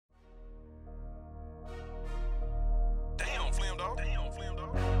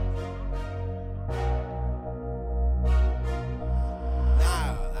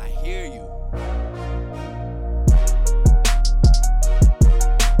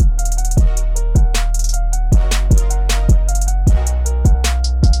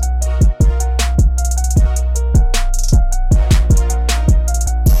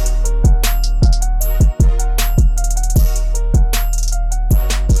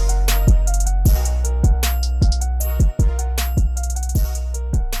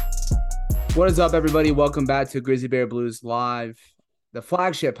What is up, everybody? Welcome back to Grizzly Bear Blues Live, the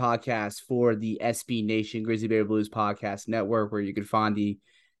flagship podcast for the SB Nation Grizzly Bear Blues Podcast Network, where you can find the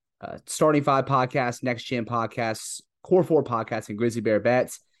Starting Five podcast, Next Gen podcasts, Core Four podcasts, and Grizzly Bear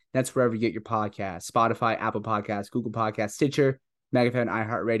Bets. That's wherever you get your podcasts: Spotify, Apple Podcasts, Google Podcasts, Stitcher, Megaphone,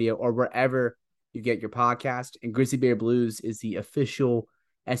 iHeartRadio, or wherever you get your podcast. And Grizzly Bear Blues is the official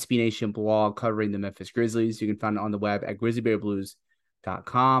SB Nation blog covering the Memphis Grizzlies. You can find it on the web at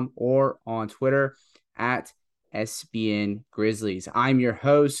grizzlybearblues.com or on Twitter at SBN Grizzlies. I'm your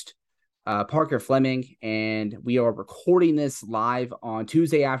host, Parker Fleming, and we are recording this live on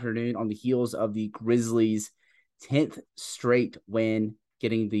Tuesday afternoon on the heels of the Grizzlies' 10th straight win,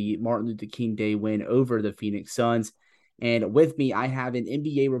 getting the Martin Luther King Day win over the Phoenix Suns. And with me, I have an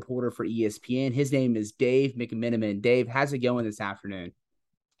NBA reporter for ESPN. His name is Dave McMenamin. Dave, how's it going this afternoon?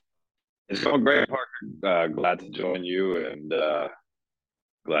 It's going great, Parker. Glad to join you and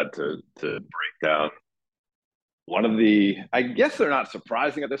glad to break down one of the, I guess they're not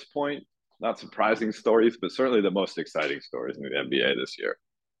surprising at this point, not surprising stories, but certainly the most exciting stories in the NBA this year.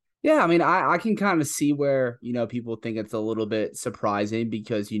 Yeah, I mean, I can kind of see where, people think it's a little bit surprising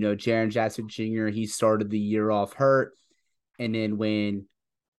because, Jaren Jackson Jr., he started the year off hurt. And then when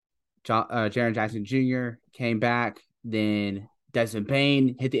Jaren Jackson Jr. came back, then Desmond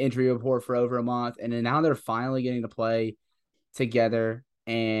Bane hit the injury report for over a month. And then now they're finally getting to play together,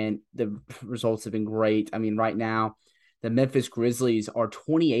 and the results have been great. I mean, right now, the Memphis Grizzlies are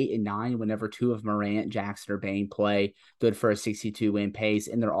 28-9 whenever two of Morant, Jackson, or Bane play, good for a 62-win pace.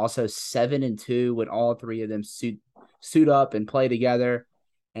 And they're also 7-2 when all three of them suit up and play together.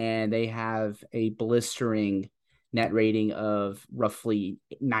 And they have a blistering net rating of roughly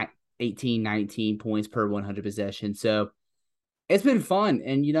 19 points per 100 possessions. So it's been fun.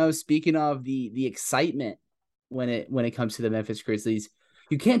 And, speaking of the excitement when it comes to the Memphis Grizzlies,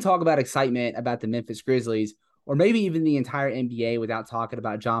 you can't talk about excitement about the Memphis Grizzlies or maybe even the entire NBA without talking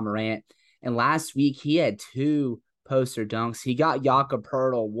about Ja Morant. And last week, he had two poster dunks. He got Jakob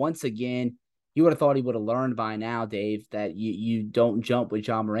Poeltl once again. You would have thought he would have learned by now, Dave, that you don't jump with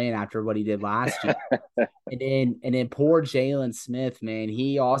Ja Morant after what he did last year. And then poor Jalen Smith, man,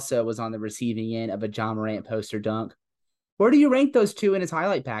 he also was on the receiving end of a Ja Morant poster dunk. Where do you rank those two in his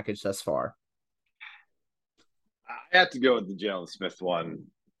highlight package thus far? I have to go with the Jalen Smith one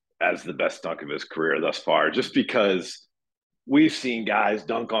as the best dunk of his career thus far, just because we've seen guys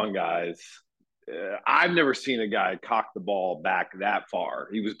dunk on guys. I've never seen a guy cock the ball back that far.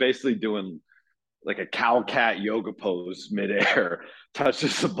 He was basically doing like a cow cat yoga pose midair,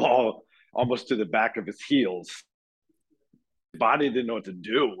 touches the ball almost to the back of his heels. His body didn't know what to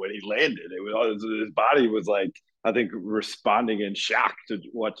do when he landed. His body was like, I think, responding in shock to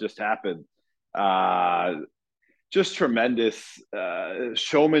what just happened. Just tremendous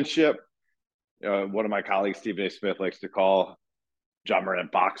showmanship. One of my colleagues, Stephen A. Smith, likes to call Ja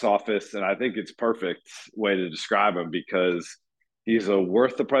Morant box office, and I think it's perfect way to describe him because he's a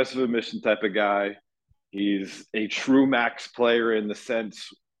worth the price of admission type of guy. He's a true max player in the sense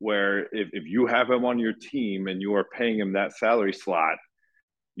where if you have him on your team and you are paying him that salary slot,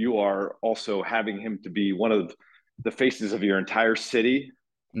 you are also having him to be one of the faces of your entire city.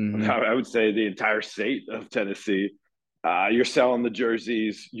 Mm-hmm. I would say the entire state of Tennessee. You're selling the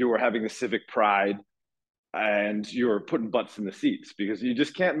jerseys, you are having the civic pride, and you're putting butts in the seats because you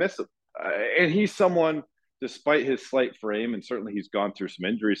just can't miss him. And he's someone, despite his slight frame, and certainly he's gone through some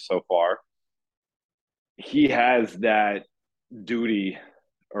injuries so far, he has that duty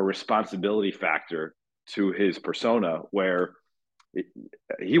or responsibility factor to his persona where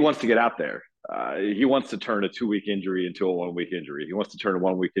he wants to get out there. He wants to turn a 2-week injury into a 1-week injury. He wants to turn a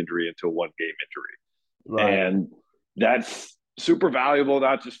 1-week injury into a 1-game injury. Right. And that's super valuable,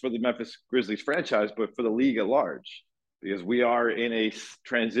 not just for the Memphis Grizzlies franchise, but for the league at large, because we are in a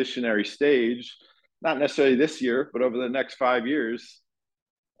transitionary stage, not necessarily this year, but over the next 5 years.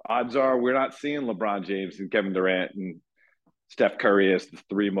 Odds are we're not seeing LeBron James and Kevin Durant and Steph Curry as the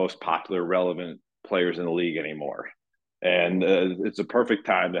three most popular, relevant players in the league anymore. And it's a perfect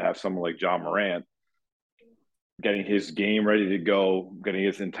time to have someone like Ja Morant getting his game ready to go, getting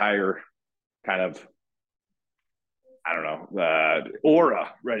his entire kind of,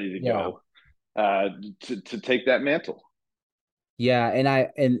 aura ready to go to take that mantle. Yeah,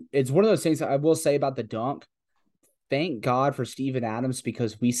 and it's one of those things I will say about the dunk. Thank God for Steven Adams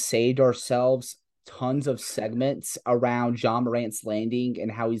because we saved ourselves tons of segments around Ja Morant's landing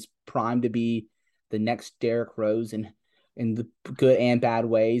and how he's primed to be the next Derrick Rose in the good and bad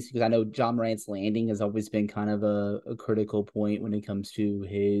ways, because I know Ja Morant's landing has always been kind of a critical point when it comes to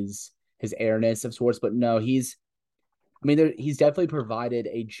his airness of sorts. But no, he's I mean, he's definitely provided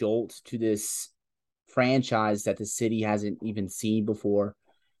a jolt to this franchise that the city hasn't even seen before.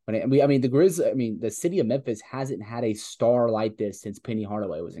 I mean, the city of Memphis hasn't had a star like this since Penny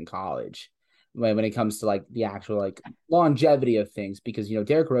Hardaway was in college. When it comes to like the actual like longevity of things, because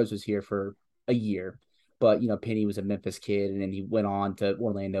Derrick Rose was here for a year, but Penny was a Memphis kid, and then he went on to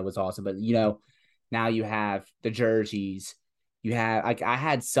Orlando, was awesome. But now you have the jerseys. You have like I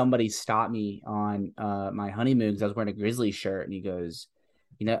had somebody stop me on my honeymoon because I was wearing a Grizzlies shirt, and he goes,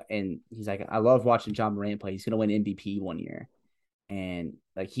 and he's like, I love watching Ja Morant play. He's gonna win MVP one year, and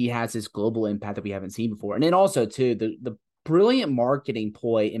like he has this global impact that we haven't seen before. And then also too the brilliant marketing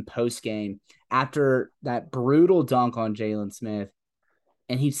ploy in post game after that brutal dunk on Jalen Smith,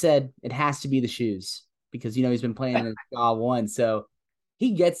 and he said it has to be the shoes because he's been playing in the one, so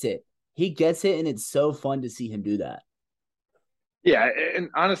he gets it. He gets it, and it's so fun to see him do that. Yeah, and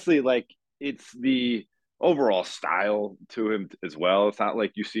honestly, like it's the overall style to him as well. It's not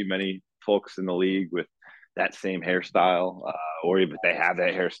like you see many folks in the league with that same hairstyle, or even if they have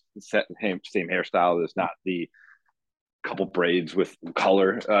that same hairstyle. There's not the couple braids with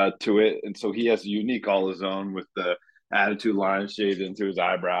color to it, and so he has a unique all his own with the attitude line shaded into his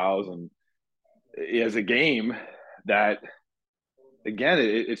eyebrows, and he has a game that again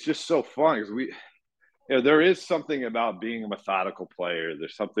it's just so fun because there is something about being a methodical player.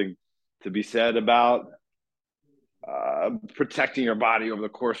 There's something to be said about protecting your body over the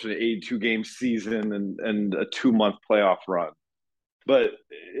course of an 82 game season and a 2 month playoff run. But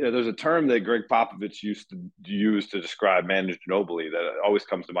there's a term that Greg Popovich used to use to describe Manu Ginobili that always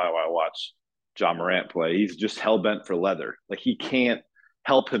comes to mind when I watch Ja Morant play. He's just hell bent for leather. Like he can't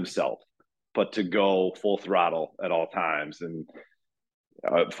help himself but to go full throttle at all times. And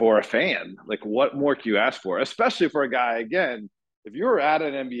for a fan, like what more can you ask for? Especially for a guy, again, if you're at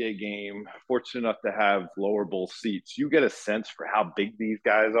an NBA game, fortunate enough to have lower bowl seats, you get a sense for how big these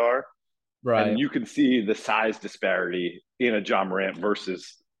guys are. Right. And you can see the size disparity in a Ja Morant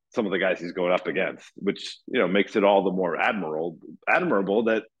versus some of the guys he's going up against, which makes it all the more admirable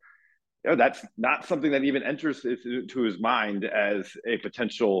that that's not something that even enters into his mind as a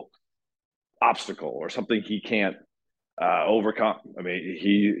potential obstacle or something he can't overcome. I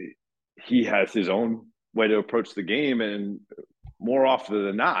mean, he has his own way to approach the game, and more often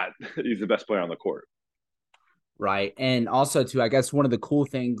than not, he's the best player on the court. Right. And also too, I guess one of the cool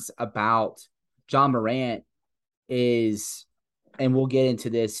things about Ja Morant is, and we'll get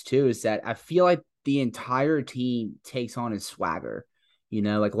into this too, is that I feel like the entire team takes on his swagger.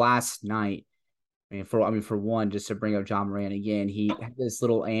 Like last night, for one, just to bring up Ja Morant again, he had this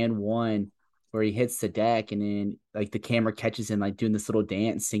little and one where he hits the deck, and then like the camera catches him like doing this little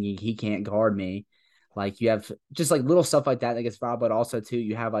dance, singing "He Can't Guard Me." Like you have just like little stuff like that that gets viral, but also too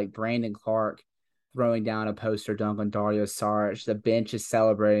you have like Brandon Clark throwing down a poster dunk on Dario Saric. The bench is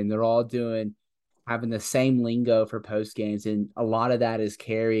celebrating. They're all having the same lingo for post games, and a lot of that is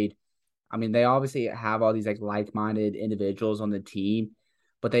carried. I mean, they obviously have all these like-minded individuals on the team,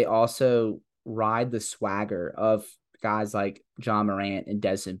 but they also ride the swagger of guys like Ja Morant and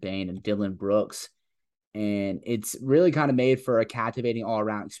Desmond Bane and Dylan Brooks. And it's really kind of made for a captivating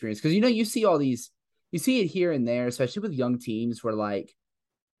all-around experience. Because you see all these, you see it here and there, especially with young teams where like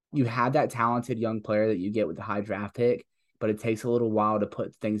you have that talented young player that you get with the high draft pick, but it takes a little while to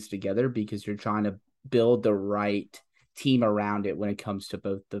put things together because you're trying to build the right team around it when it comes to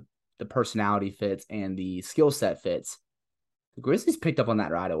both the personality fits and the skill set fits. The Grizzlies picked up on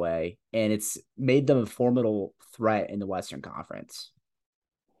that right away, and it's made them a formidable threat in the Western Conference.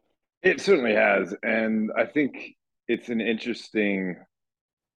 It certainly has, and I think it's an interesting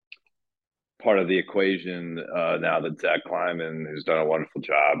part of the equation now that Zach Kleiman has done a wonderful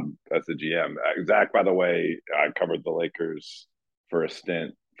job as the GM. Zach, by the way, I covered the Lakers for a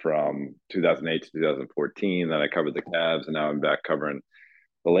stint from 2008 to 2014. Then I covered the Cavs, and now I'm back covering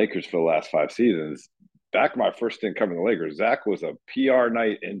the Lakers for the last 5 seasons. Back my first stint covering the Lakers, Zach was a PR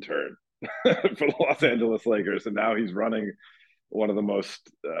night intern for the Los Angeles Lakers, and now he's running one of the most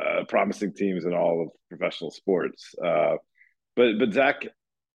promising teams in all of professional sports. But Zach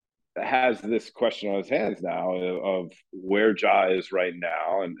has this question on his hands now of where Ja is right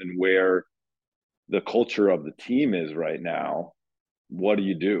now and where the culture of the team is right now. What do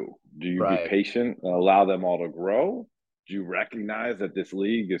you do? Do you be Right. patient and allow them all to grow? Do you recognize that this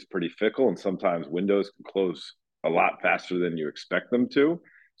league is pretty fickle and sometimes windows can close a lot faster than you expect them to?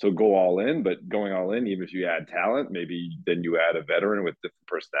 So go all in, but going all in, even if you add talent, maybe then you add a veteran with different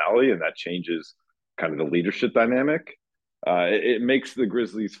personality, and that changes kind of the leadership dynamic. It makes the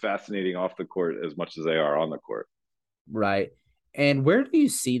Grizzlies fascinating off the court as much as they are on the court. Right. And where do you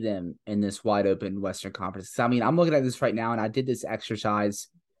see them in this wide open Western Conference? I mean, I'm looking at this right now, and I did this exercise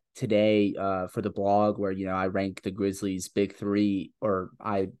today for the blog where, I rank the Grizzlies big three, or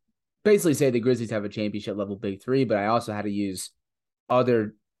I basically say the Grizzlies have a championship level big three, but I also had to use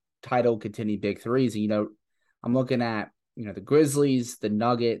other title contending big threes. And, I'm looking at, the Grizzlies, the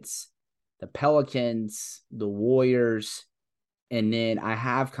Nuggets, the Pelicans, the Warriors, and then I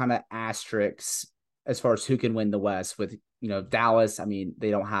have kind of asterisks as far as who can win the West with, Dallas. I mean, they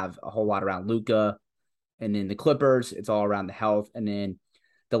don't have a whole lot around Luka. And then the Clippers, it's all around the health. And then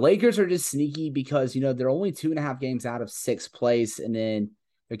the Lakers are just sneaky because, they're only 2.5 games out of sixth place. And then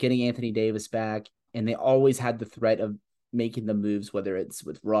they're getting Anthony Davis back. And they always had the threat of making the moves, whether it's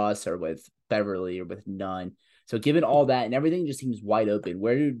with Russ or with Beverly or with Nunn. So given all that and everything just seems wide open,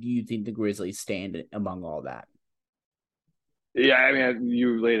 where do you think the Grizzlies stand among all that? Yeah, I mean,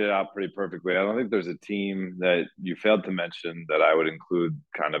 you laid it out pretty perfectly. I don't think there's a team that you failed to mention that I would include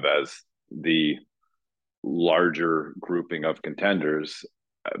kind of as the larger grouping of contenders.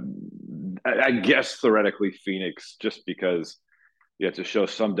 I guess theoretically Phoenix, just because you have to show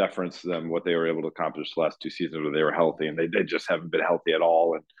some deference to them what they were able to accomplish the last 2 seasons where they were healthy, and they just haven't been healthy at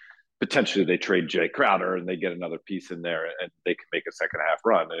all. And potentially they trade Jay Crowder and they get another piece in there and they can make a second half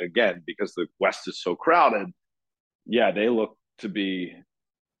run. And again, because the West is so crowded, yeah, they look to be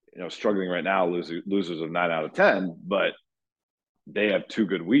struggling right now, losers of 9 out of 10, but they have 2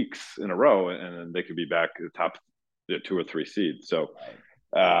 good weeks in a row, and they could be back at the top 2 or 3 seeds. So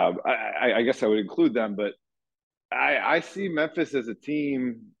I guess I would include them, but I see Memphis as a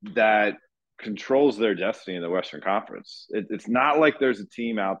team that controls their destiny in the Western Conference. It's not like there's a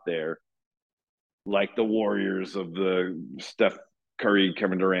team out there like the Warriors of the Steph Curry,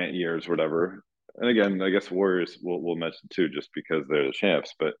 Kevin Durant years, whatever. And again, I guess Warriors we'll mention too, just because they're the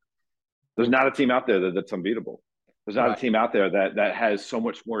champs. But there's not a team out there that's unbeatable. There's not a team out there that has so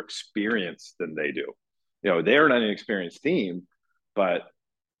much more experience than they do. They're an inexperienced team, but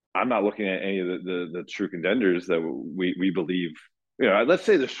I'm not looking at any of the true contenders that we believe. Let's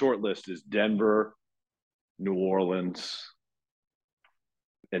say the short list is Denver, New Orleans,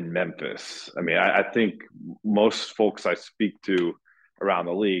 and Memphis. I mean, I think most folks I speak to around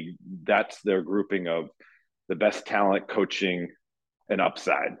the league, that's their grouping of the best talent, coaching, and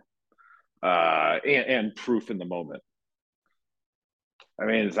upside, and proof in the moment. I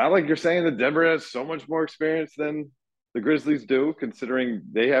mean, it's not like you're saying that Denver has so much more experience than the Grizzlies do, considering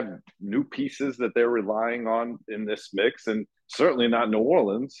they have new pieces that they're relying on in this mix, and certainly not New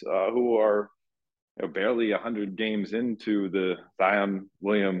Orleans, who are barely 100 games into the Zion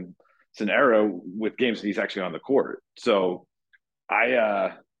Williamson era with games that he's actually on the court. So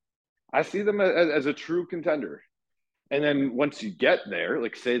I see them as a true contender. And then once you get there,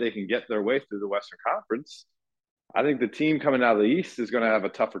 like say they can get their way through the Western Conference, I think the team coming out of the East is going to have a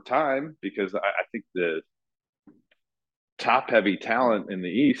tougher time because I think the top heavy talent in the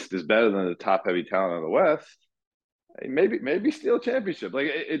East is better than the top heavy talent in the West. Maybe steal a championship. Like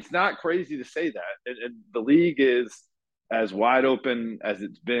it's not crazy to say that. And the league is as wide open as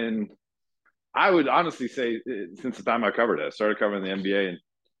it's been. I would honestly say since the time I covered it, I started covering the NBA in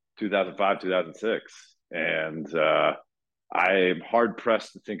 2005, 2006, and I am hard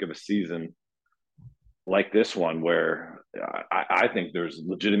pressed to think of a season like this one where I think there's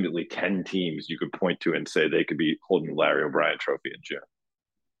legitimately 10 teams you could point to and say they could be holding the Larry O'Brien Trophy in June.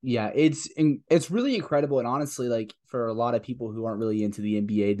 Yeah, it's really incredible, and honestly, like for a lot of people who aren't really into the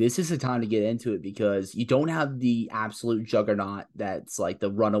NBA, this is the time to get into it because you don't have the absolute juggernaut that's like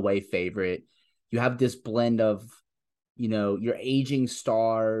the runaway favorite. You have this blend of, your aging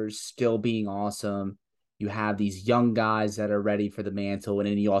stars still being awesome. You have these young guys that are ready for the mantle, and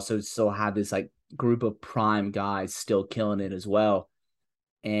then you also still have this like group of prime guys still killing it as well.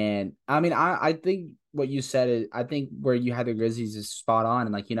 And I mean, I think what you said is, I think where you had the Grizzlies is spot on.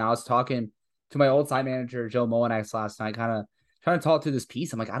 And like, I was talking to my old site manager, Joe Moenax, last night, kind of trying to talk through this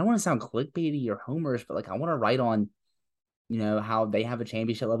piece. I'm like, I don't want to sound clickbaity or homerish, but like, I want to write on, how they have a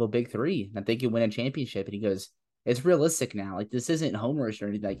championship level big three that they could win a championship. And he goes, it's realistic now. Like, this isn't homerish or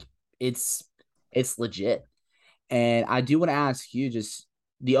anything. Like, it's legit. And I do want to ask you just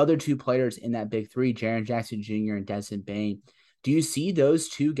the other two players in that big three, Jaren Jackson Jr. and Desmond Bane. Do you see those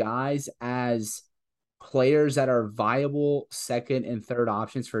two guys as players that are viable second and third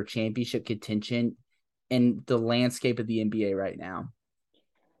options for championship contention in the landscape of the NBA right now?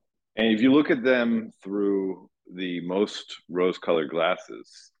 And if you look at them through the most rose-colored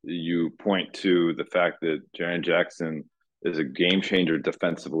glasses, you point to the fact that Jaren Jackson is a game changer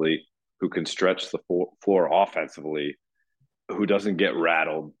defensively, who can stretch the floor offensively, who doesn't get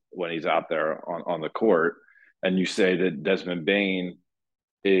rattled when he's out there on the court. and you say that Desmond Bain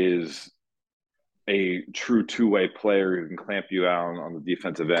is a true two-way player who can clamp you out on the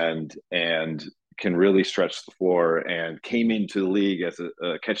defensive end and can really stretch the floor, and came into the league as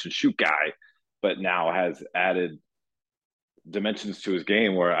a catch and shoot guy, but now has added dimensions to his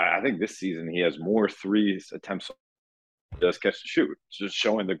game where I think this season he has more threes attempts does catch and shoot, just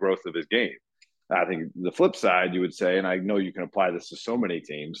showing the growth of his game. I think the flip side, you would say, and I know you can apply this to so many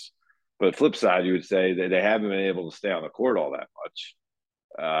teams, but the flip side, you would say that they haven't been able to stay on the court all that much.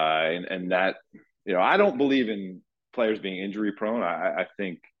 And that, I don't believe in players being injury prone. I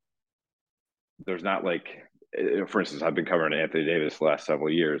think there's not for instance, I've been covering Anthony Davis the last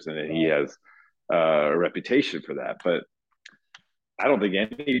several years, and he has a reputation for that. But I don't think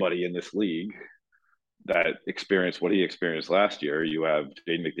anybody in this league that experienced what he experienced last year, you have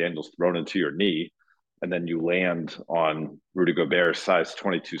Jaden McDaniels thrown into your knee, and then you land on Rudy Gobert's size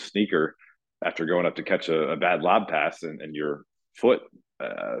 22 sneaker after going up to catch a bad lob pass, and your foot,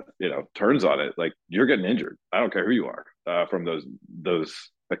 turns on it. Like, you're getting injured. I don't care who you are from those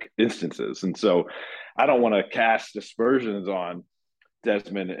instances. And so I don't want to cast aspersions on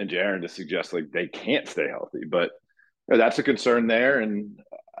Desmond and Jaren to suggest like they can't stay healthy, but that's a concern there. And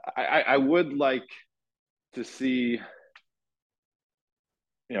I would like to see,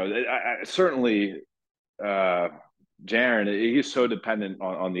 certainly Jaren, he's so dependent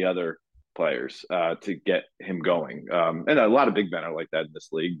on the other players to get him going. And a lot of big men are like that in this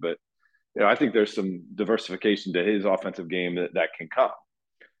league, but I think there's some diversification to his offensive game that can come.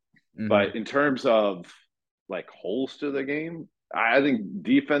 Mm-hmm. But in terms of like holes to the game, I think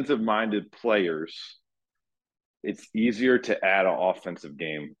defensive minded players, it's easier to add an offensive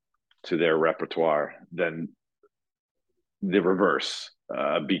game to their repertoire than the reverse,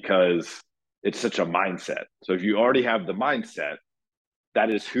 because it's such a mindset. So if you already have the mindset, that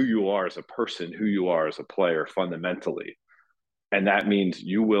is who you are as a person, who you are as a player fundamentally. And that means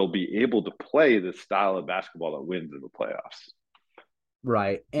you will be able to play the style of basketball that wins in the playoffs.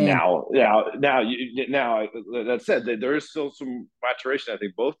 Right. And now, that said, there is still some maturation I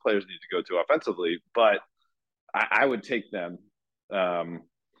think both players need to go to offensively, but I would take them. I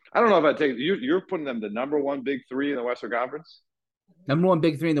don't know if I'd take you're putting them the number one big three in the Western Conference. Number one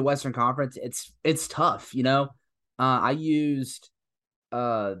big three in the Western Conference. It's tough, I used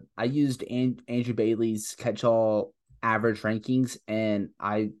Andrew Bailey's catch-all average rankings, and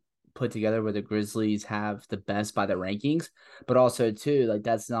I put together where the Grizzlies have the best by the rankings, but also too, like,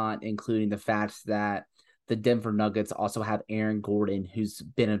 that's not including the fact that the Denver Nuggets also have Aaron Gordon, who's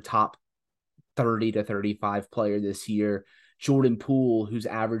been a top 30 to 35 player this year. Jordan Poole, who's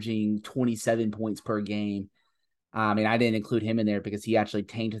averaging 27 points per game. I mean, I didn't include him in there because he actually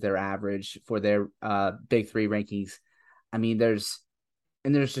tainted their average for their big three rankings. I mean, there's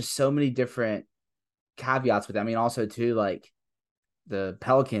just so many different caveats with that. I mean, also too, like, the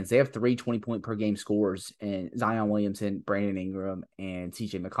Pelicans, they have 3 20-point per game scorers in Zion Williamson, Brandon Ingram, and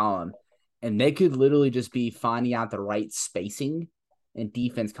CJ McCollum. And they could literally just be finding out the right spacing and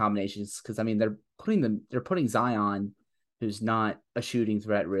defense combinations. Because, I mean, they're putting Zion, who's not a shooting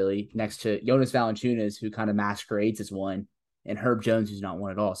threat really, next to Jonas Valanciunas, who kind of masquerades as one, and Herb Jones, who's not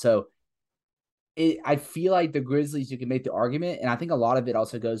one at all. So I feel like the Grizzlies, you can make the argument, and I think a lot of it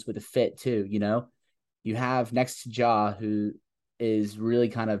also goes with the fit too. You have next to Ja, who is really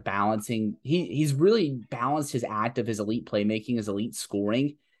kind of balancing. He's really balanced his act of his elite playmaking, his elite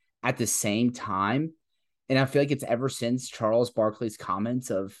scoring at the same time. And I feel like it's ever since Charles Barkley's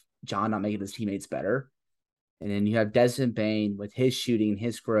comments of John not making his teammates better. And then you have Desmond Bain with his shooting,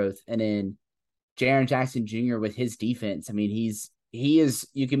 his growth, and then Jaren Jackson Jr. with his defense. I mean, he is,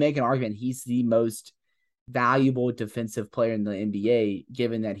 you can make an argument, he's the most valuable defensive player in the NBA,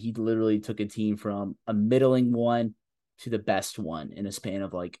 given that he literally took a team from a middling one to the best one in a span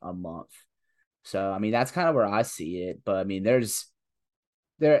of like a month. So, I mean, that's kind of where I see it. But I mean, it's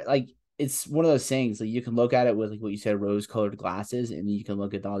one of those things, like, you can look at it with, like what you said, rose-colored glasses, and you can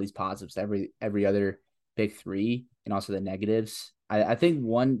look at all these positives, every other big three, and also the negatives. I think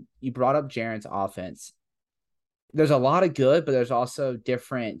you brought up Jaren's offense. There's a lot of good, but there's also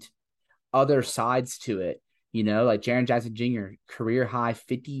different other sides to it. Like Jaren Jackson Jr., career high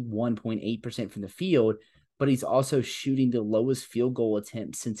 51.8% from the field, but he's also shooting the lowest field goal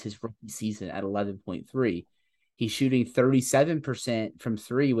attempt since his rookie season at 11.3. He's shooting 37% from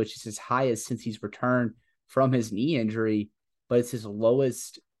three, which is his highest since he's returned from his knee injury, but it's his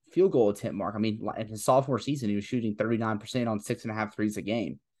lowest field goal attempt mark. I mean, in his sophomore season, he was shooting 39% on 6.5 threes a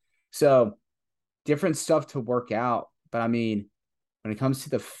game. So different stuff to work out. But I mean, when it comes to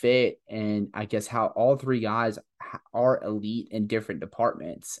the fit and I guess how all three guys are elite in different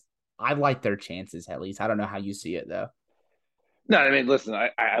departments, I like their chances at least. I don't know how you see it though. No, I mean, listen,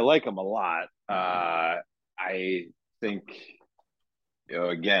 I like them a lot. I think,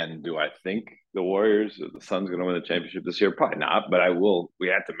 again, do I think the Warriors or the Suns going to win the championship this year? Probably not, but I will. We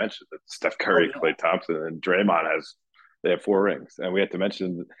have to mention that Steph Oh Curry, yeah. Klay Thompson, and Draymond they have 4 rings, and we have to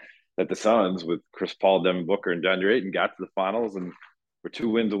mention that the Suns with Chris Paul, Devin Booker, and DeAndre Ayton got to the finals and were 2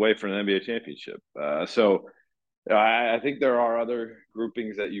 wins away from an NBA championship. So I think there are other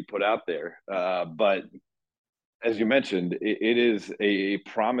groupings that you put out there, but as you mentioned, it is a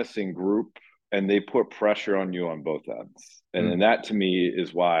promising group, and they put pressure on you on both ends, and that to me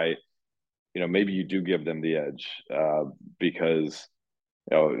is why maybe you do give them the edge, because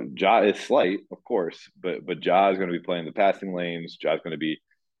Ja is slight, of course, but Ja is going to be playing the passing lanes. Ja is going to be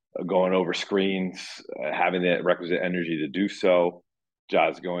going over screens, having the requisite energy to do so.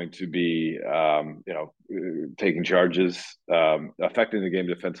 Ja's going to be, taking charges, affecting the game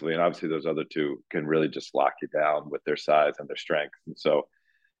defensively, and obviously those other two can really just lock you down with their size and their strength. And so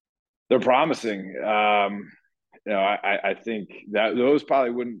they're promising. I think that those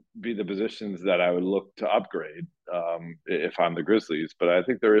probably wouldn't be the positions that I would look to upgrade if I'm the Grizzlies, but I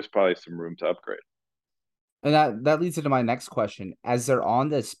think there is probably some room to upgrade. And that leads into my next question. As they're on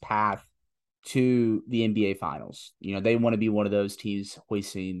this path to the NBA Finals, they want to be one of those teams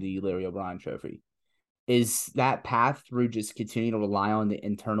hoisting the Larry O'Brien Trophy. Is that path through just continuing to rely on the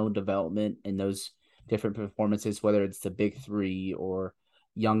internal development and those different performances, whether it's the big three or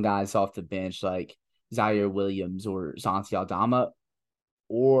young guys off the bench like Zaire Williams or Santi Aldama,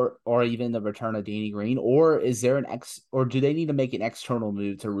 or even the return of Danny Green, or is there or do they need to make an external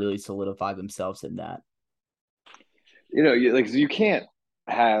move to really solidify themselves in that? You can't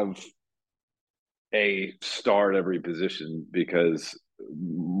have a star at every position because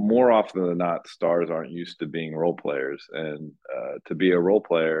more often than not, stars aren't used to being role players, and to be a role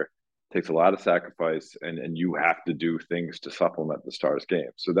player takes a lot of sacrifice, and you have to do things to supplement the stars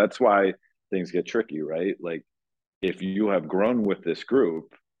game. So that's why things get tricky, right? Like if you have grown with this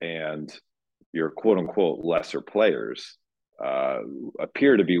group and your quote unquote lesser players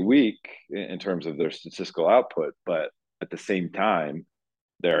appear to be weak in terms of their statistical output, but at the same time,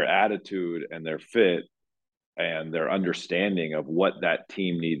 their attitude and their fit and their understanding of what that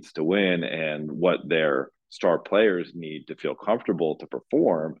team needs to win and what their star players need to feel comfortable to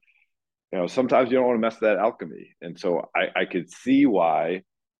perform, sometimes you don't want to mess that alchemy. And so I could see why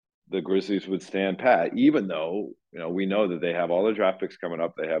the Grizzlies would stand pat, even though, we know that they have all the draft picks coming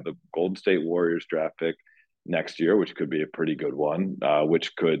up. They have the Golden State Warriors draft pick next year, which could be a pretty good one,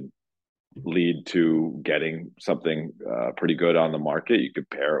 which could lead to getting something pretty good on the market. You could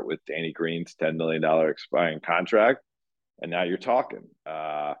pair it with Danny Green's $10 million expiring contract, and now you're talking.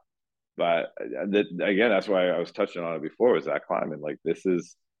 But again, that's why I was touching on it before, was Zach Kleiman. Like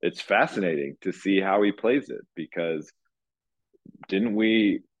it's fascinating to see how he plays it, because didn't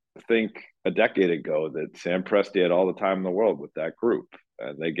we think a decade ago that Sam Presti had all the time in the world with that group,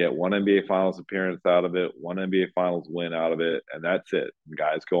 and they get one NBA Finals appearance out of it, one NBA Finals win out of it, and that's it. And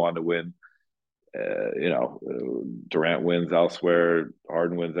guys go on to win. Durant wins elsewhere,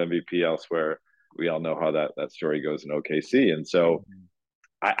 Harden wins MVP elsewhere. We all know how that story goes in OKC, and so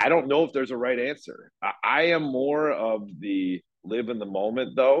I don't know if there's a right answer. I am more of the live in the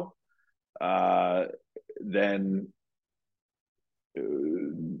moment though, than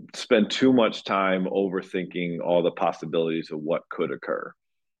spend too much time overthinking all the possibilities of what could occur.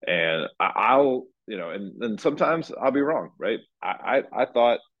 And I'll, and sometimes I'll be wrong, right? I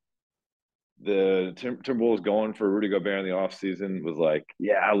thought the Timberwolves going for Rudy Gobert in the offseason was like,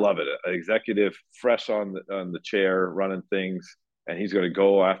 yeah, I love it. An executive fresh on the chair running things, and he's going to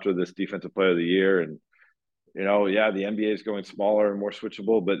go after this defensive player of the year. And, yeah, the NBA is going smaller and more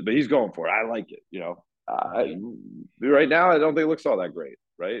switchable, but he's going for it. I like it, right now, I don't think it looks all that great,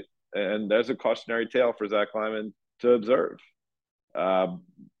 right? And there's a cautionary tale for Zach Kleiman to observe.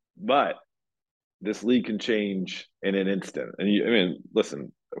 But this league can change in an instant. And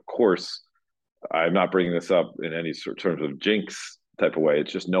listen, of course, I'm not bringing this up in any sort of terms of jinx type of way.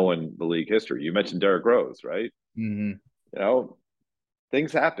 It's just knowing the league history. You mentioned Derrick Rose, right? Mm-hmm.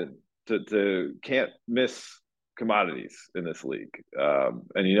 Things happen to can't miss commodities in this league.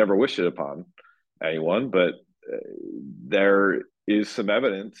 And you never wish it upon anyone, but there is some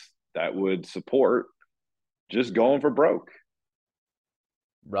evidence that would support just going for broke.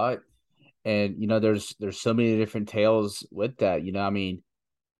 Right. And there's so many different tales with that.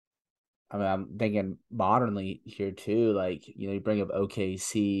 I'm thinking modernly here too. Like, you bring up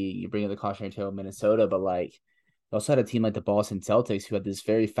OKC, you bring up the cautionary tale of Minnesota, but like you also had a team like the Boston Celtics who had this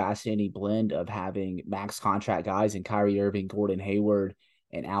very fascinating blend of having max contract guys in Kyrie Irving, Gordon Hayward,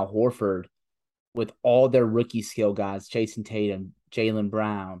 and Al Horford with all their rookie skill guys, Jason Tatum, Jaylen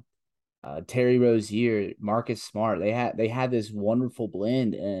Brown, Terry Rozier, Marcus Smart. They had this wonderful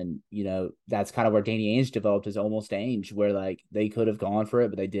blend, and that's kind of where Danny Ainge developed his almost Ainge, where like they could have gone for it,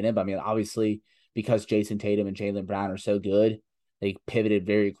 but they didn't. But I mean, obviously, because Jason Tatum and Jaylen Brown are so good, they pivoted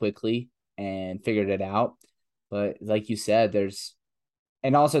very quickly and figured it out. But like you said,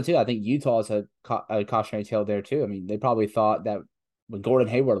 and also too, I think Utah is a cautionary tale there too. I mean, they probably thought that when Gordon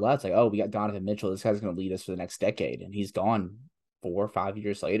Hayward left, like, oh, we got Donovan Mitchell, this guy's going to lead us for the next decade, and he's gone 4 or 5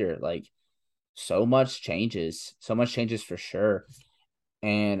 years later. Like, so much changes for sure.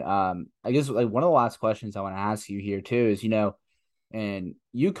 And I guess like one of the last questions I want to ask you here too is, and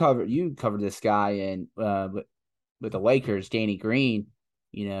you covered this guy and with the Lakers, Danny Green.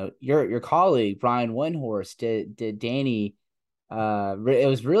 Your colleague Brian Windhorst did Danny. It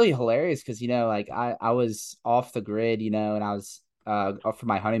was really hilarious because like I was off the grid, and I was up for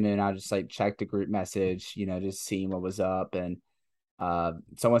my honeymoon. I just like checked the group message, just seeing what was up, and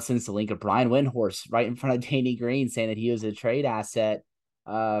someone sends the link of Brian Windhorst right in front of Danny Green saying that he was a trade asset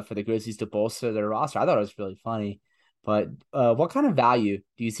for the Grizzlies to bolster their roster. I thought it was really funny. But what kind of value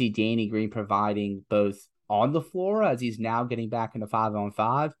do you see Danny Green providing both on the floor as he's now getting back into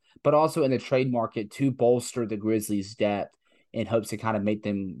 5-on-5, but also in the trade market to bolster the Grizzlies' depth in hopes to kind of make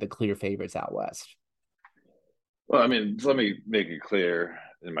them the clear favorites out west? Well, I mean, let me make it clear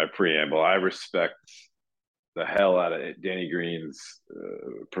in my preamble. I respect the hell out of Danny Green's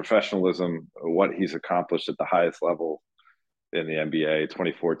professionalism, what he's accomplished at the highest level in the NBA.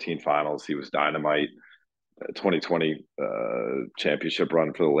 2014 Finals, he was dynamite. 2020 championship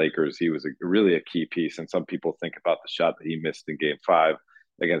run for the Lakers, he was really a key piece. And some people think about the shot that he missed in Game 5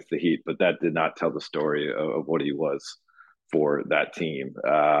 against the Heat, but that did not tell the story of what he was for that team.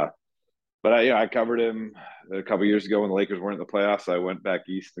 But I covered him a couple years ago when the Lakers weren't in the playoffs. I went back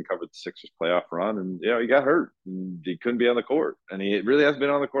east and covered the Sixers playoff run, and he got hurt. And he couldn't be on the court, and he really hasn't been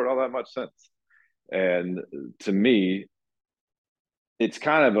on the court all that much since. And to me, it's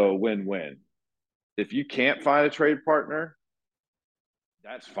kind of a win-win. If you can't find a trade partner,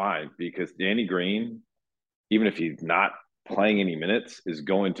 that's fine because Danny Green, even if he's not playing any minutes, is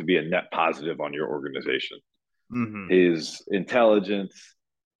going to be a net positive on your organization. Mm-hmm. His intelligence,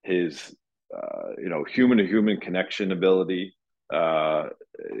 his human to human connection ability, him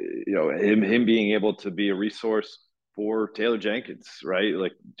being able to be a resource for Taylor Jenkins, right?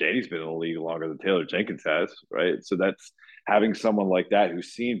 Like Danny's been in the league longer than Taylor Jenkins has, right? So that's having someone like that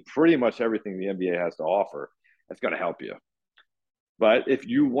who's seen pretty much everything the NBA has to offer. That's going to help you. But if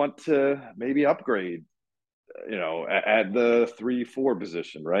you want to maybe upgrade, at the 3-4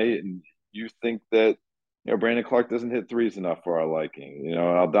 position, right? And you think that Brandon Clark doesn't hit threes enough for our liking.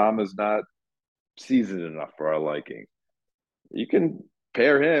 Aldama's not seasoned enough for our liking. You can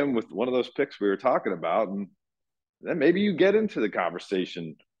pair him with one of those picks we were talking about, and then maybe you get into the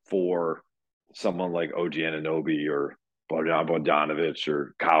conversation for someone like OG Anunoby or Bojan Bogdanovic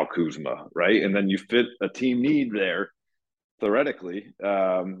or Kyle Kuzma, right? And then you fit a team need there, theoretically,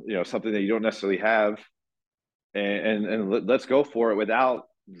 something that you don't necessarily have, and let's go for it without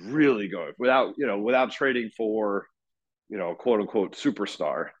really going without trading for quote unquote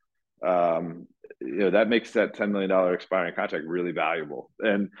superstar. That makes that $10 million expiring contract really valuable.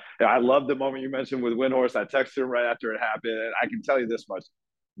 And I love the moment you mentioned with Windhorst. I texted him right after it happened, and I can tell you this much: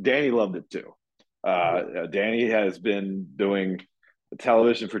 Danny loved it too. Danny has been doing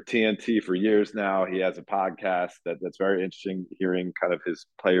television for TNT for years now. He has a podcast that's very interesting, hearing kind of his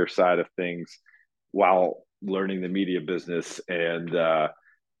player side of things while learning the media business. And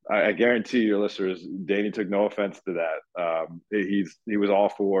I guarantee your listeners, Danny took no offense to that. He was all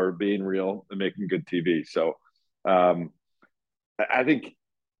for being real and making good TV. So I think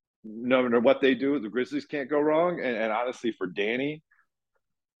no matter what they do, the Grizzlies can't go wrong. And honestly, for Danny,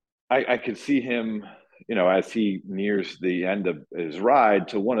 I could see him, as he nears the end of his ride,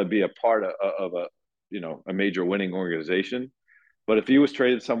 to want to be a part of a major winning organization. But if he was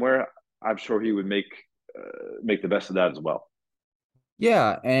traded somewhere, I'm sure he would make the best of that as well.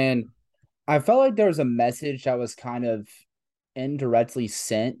 Yeah, and I felt like there was a message that was kind of indirectly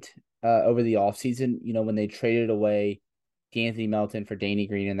sent over the offseason, when they traded away D'Anthony Melton for Danny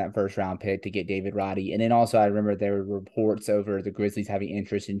Green in that first round pick to get David Roddy. And then also I remember there were reports over the Grizzlies having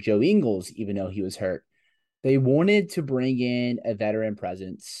interest in Joe Ingles, even though he was hurt. They wanted to bring in a veteran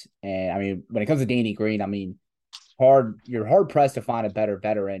presence. And I mean, when it comes to Danny Green, I mean, you're hard pressed to find a better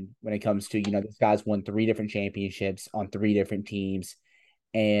veteran when it comes to, this guy's won 3 different championships on 3 different teams.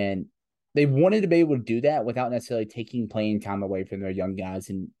 And they wanted to be able to do that without necessarily taking playing time away from their young guys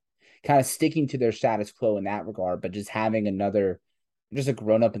and kind of sticking to their status quo in that regard, but just having another just a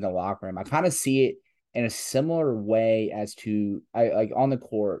grown up in the locker room. I kind of see it in a similar way as to I like on the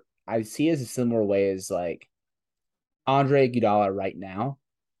court. I see it as a similar way as like Andre Iguodala right now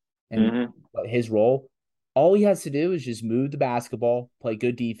and Mm-hmm. his role. All he has to do is just move the basketball, play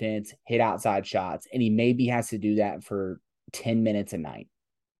good defense, hit outside shots, and he maybe has to do that for 10 minutes a night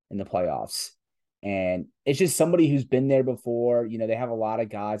in the playoffs. And it's just somebody who's been there before. You know, they have a lot of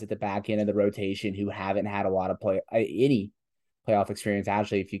guys at the back end of the rotation who haven't had a lot of any playoff experience.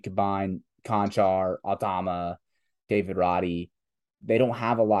 Actually, if you combine Conchar, Altama, David Roddy, they don't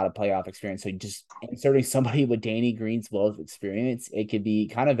have a lot of playoff experience. So just inserting somebody with Danny Green's wealth of experience, it could be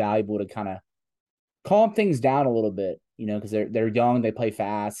kind of valuable to kind of calm things down a little bit, you know, because they're young, they play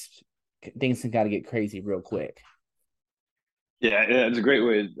fast. Things can kind of get crazy real quick. Yeah, it's a great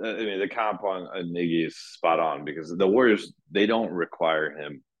way. I mean, the comp on Iggy is spot on because the Warriors, they don't require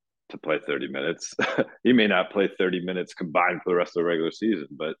him to play 30 minutes. He may not play 30 minutes combined for the rest of the regular season,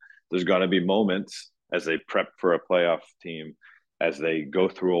 but there's going to be moments as they prep for a playoff team, as they go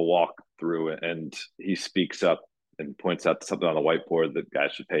through a walk through, and he speaks up and points out something on the whiteboard that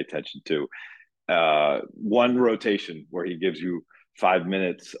guys should pay attention to. One rotation where he gives you 5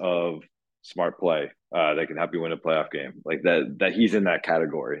 minutes of smart play that can help you win a playoff game, like that he's in that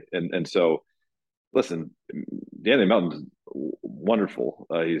category. And so listen, Danny Melton's wonderful.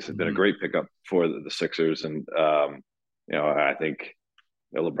 He's been a great pickup for the Sixers, and I think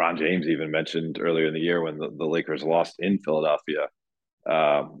LeBron James even mentioned earlier in the year when the Lakers lost in Philadelphia.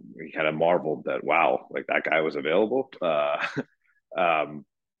 He kind of marveled that, wow, like that guy was available. Um,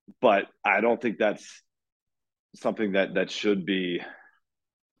 but I don't think that's something that should be.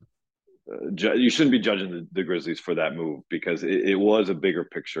 You shouldn't be judging the Grizzlies for that move because it was a bigger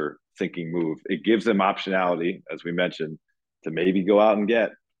picture thinking move. It gives them optionality, as we mentioned, to maybe go out and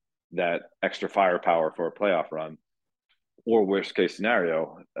get that extra firepower for a playoff run. Or worst case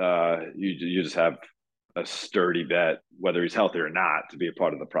scenario, you just have a sturdy bet, whether he's healthy or not, to be a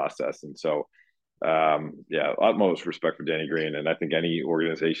part of the process. And so, utmost respect for Danny Green, and I think any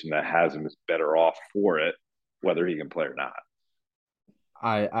organization that has him is better off for it, whether he can play or not.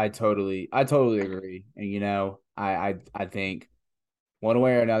 I totally agree. And you know, I think one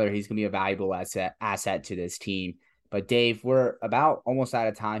way or another he's gonna be a valuable asset to this team. But Dave, we're about almost out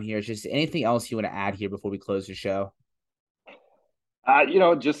of time here. Is just anything else you want to add here before we close the show? I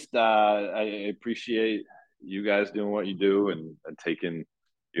appreciate you guys doing what you do and taking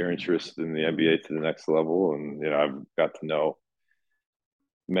your interest in the NBA to the next level. And I've got to know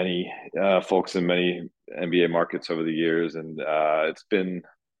many folks in many NBA markets over the years, and it's been,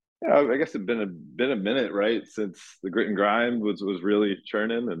 I guess it's been a minute, right, since the grit and grind was really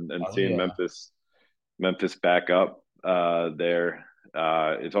churning, and Oh seeing yeah. Memphis back up there.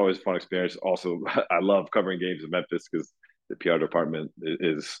 It's always a fun experience. Also, I love covering games in Memphis because the PR department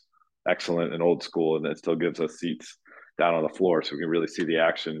is excellent and old school, and it still gives us seats down on the floor so we can really see the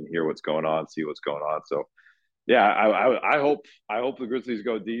action, hear what's going on, see what's going on. So yeah, I hope the Grizzlies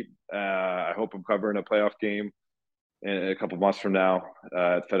go deep. I hope I'm covering a playoff game in a couple months from now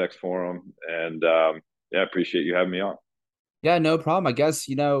at FedEx Forum, and I appreciate you having me on. Yeah, no problem. I guess,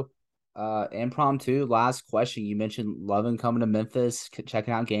 you know, impromptu last question. You mentioned loving coming to Memphis,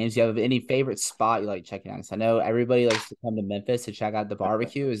 checking out games. Do you have any favorite spot you like checking out? 'Cause I know everybody likes to come to Memphis to check out the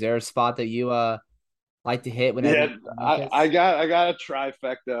barbecue. Is there a spot that you like to hit whenever Yeah, you're in I Memphis? got a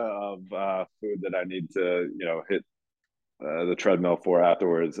trifecta of food that I need to hit the treadmill for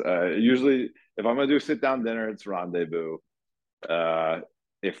afterwards. Usually, if I'm gonna do sit down dinner, it's Rendezvous. Uh,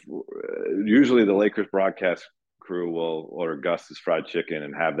 if Usually the Lakers broadcast crew will order Gus's fried chicken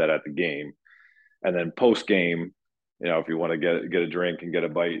and have that at the game, and then post game, if you want to get a drink and get a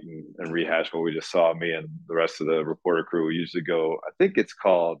bite and rehash what we just saw, me and the rest of the reporter crew we usually go. I think it's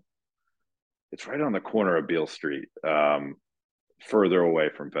right on the corner of Beale Street. Further away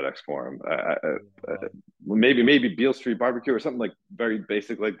from FedEx Forum. Maybe Beale Street Barbecue or something like very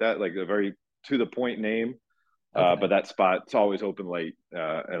basic like that, like a very to the point name. But Okay. that spot it's always open late,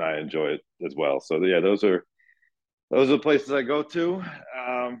 and I enjoy it as well. So yeah, those are the places I go to,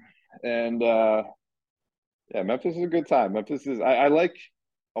 and yeah, Memphis is a good time. Memphis is I like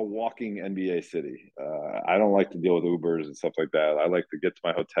a walking NBA city. I don't like to deal with Ubers and stuff like that. I like to get to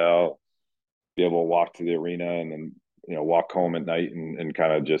my hotel, be able to walk to the arena, and then walk home at night and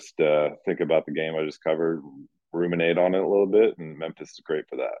kind of just think about the game I just covered, ruminate on it a little bit. And Memphis is great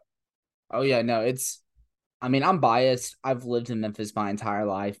for that. Oh yeah, no, I mean, I'm biased. I've lived in Memphis my entire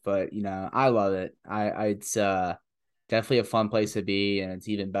life, but you know, I love it. It's definitely a fun place to be, and it's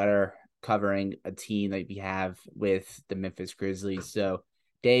even better covering a team that we have with the Memphis Grizzlies. So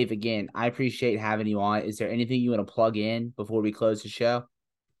Dave, again, I appreciate having you on. Is there anything you want to plug in before we close the show?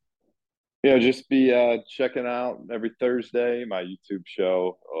 Just be checking out every Thursday my YouTube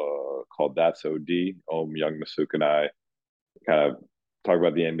show called That's OD. Young Masuk and I kind of talk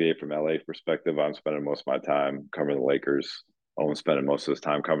about the NBA from LA perspective. I'm spending most of my time covering the Lakers. Owen's spending most of his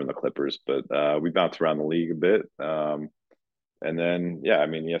time covering the Clippers, but we bounce around the league a bit. And then, yeah, I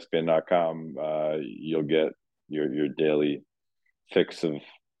mean, ESPN.com, you'll get your daily fix of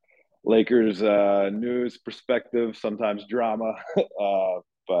Lakers news, perspective, sometimes drama.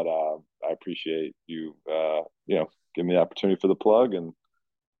 But I appreciate you, giving me the opportunity for the plug. And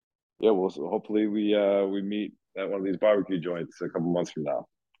yeah, we'll hopefully we meet at one of these barbecue joints a couple months from now.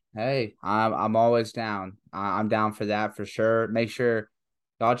 Hey, I'm always down. I'm down for that for sure. Make sure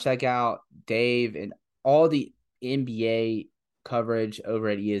y'all check out Dave and all the NBA coverage over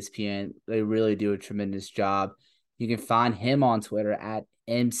at ESPN. They really do a tremendous job. You can find him on Twitter at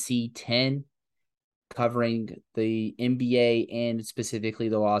MC10, covering the NBA and specifically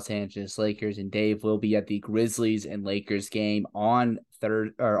the Los Angeles Lakers. And Dave will be at the Grizzlies and Lakers game on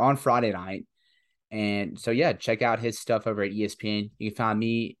Friday night. And so, yeah, check out his stuff over at ESPN. You can find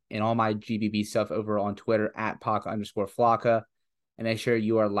me and all my GBB stuff over on Twitter at Paca_Flocka. And make sure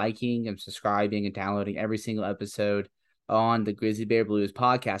you are liking and subscribing and downloading every single episode on the Grizzly Bear Blues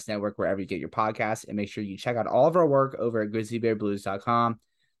Podcast Network, wherever you get your podcasts. And make sure you check out all of our work over at grizzlybearblues.com.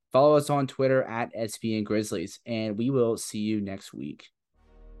 Follow us on Twitter at SBN Grizzlies. And we will see you next week.